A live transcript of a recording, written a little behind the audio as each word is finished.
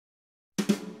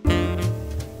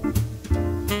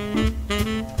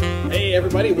Hey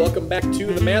everybody, welcome back to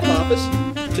the Math Office.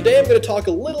 Today I'm going to talk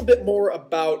a little bit more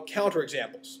about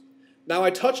counterexamples. Now I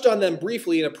touched on them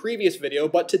briefly in a previous video,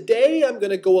 but today I'm going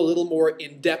to go a little more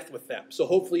in depth with them, so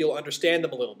hopefully you'll understand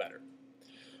them a little better.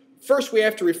 First, we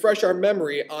have to refresh our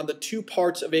memory on the two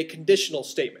parts of a conditional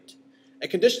statement. A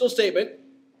conditional statement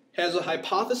has a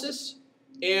hypothesis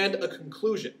and a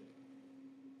conclusion.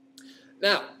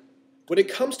 Now, when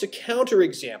it comes to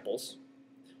counterexamples,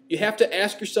 you have to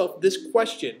ask yourself this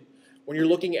question when you're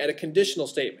looking at a conditional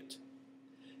statement.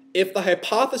 If the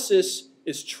hypothesis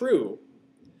is true,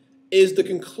 is the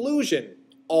conclusion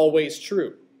always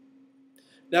true?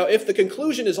 Now, if the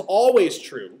conclusion is always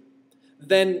true,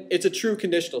 then it's a true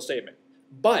conditional statement.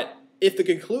 But if the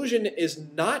conclusion is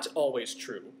not always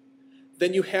true,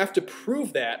 then you have to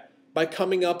prove that by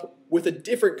coming up with a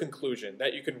different conclusion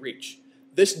that you can reach.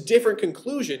 This different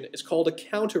conclusion is called a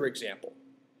counterexample.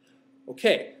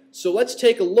 Okay, so let's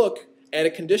take a look at a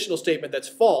conditional statement that's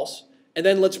false, and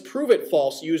then let's prove it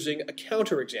false using a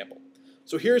counterexample.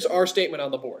 So here's our statement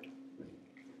on the board.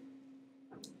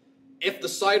 If the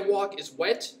sidewalk is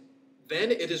wet,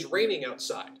 then it is raining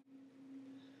outside.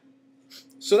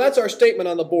 So that's our statement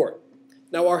on the board.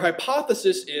 Now our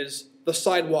hypothesis is the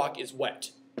sidewalk is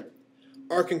wet.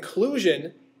 Our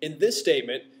conclusion in this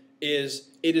statement is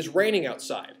it is raining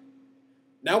outside.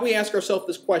 Now we ask ourselves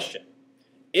this question.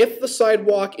 If the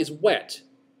sidewalk is wet,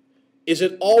 is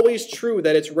it always true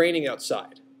that it's raining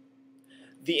outside?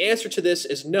 The answer to this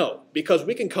is no, because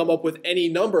we can come up with any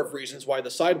number of reasons why the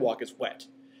sidewalk is wet.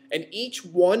 And each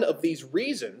one of these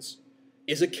reasons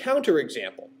is a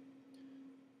counterexample.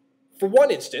 For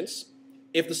one instance,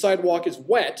 if the sidewalk is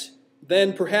wet,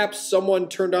 then perhaps someone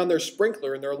turned on their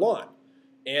sprinkler in their lawn,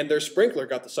 and their sprinkler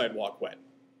got the sidewalk wet.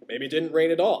 Maybe it didn't rain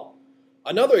at all.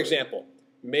 Another example,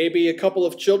 maybe a couple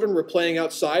of children were playing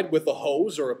outside with a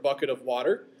hose or a bucket of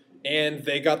water, and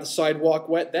they got the sidewalk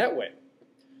wet that way.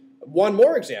 One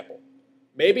more example.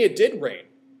 Maybe it did rain,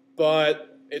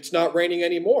 but it's not raining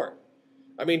anymore.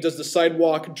 I mean, does the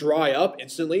sidewalk dry up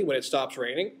instantly when it stops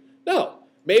raining? No.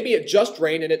 Maybe it just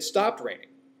rained and it stopped raining.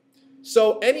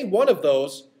 So any one of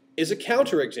those is a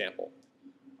counterexample.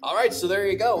 All right, so there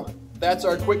you go. That's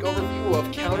our quick overview of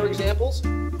counterexamples.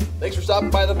 Thanks for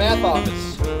stopping by the Math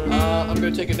Office. I'm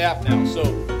going to take a nap now, so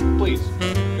please,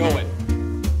 go in.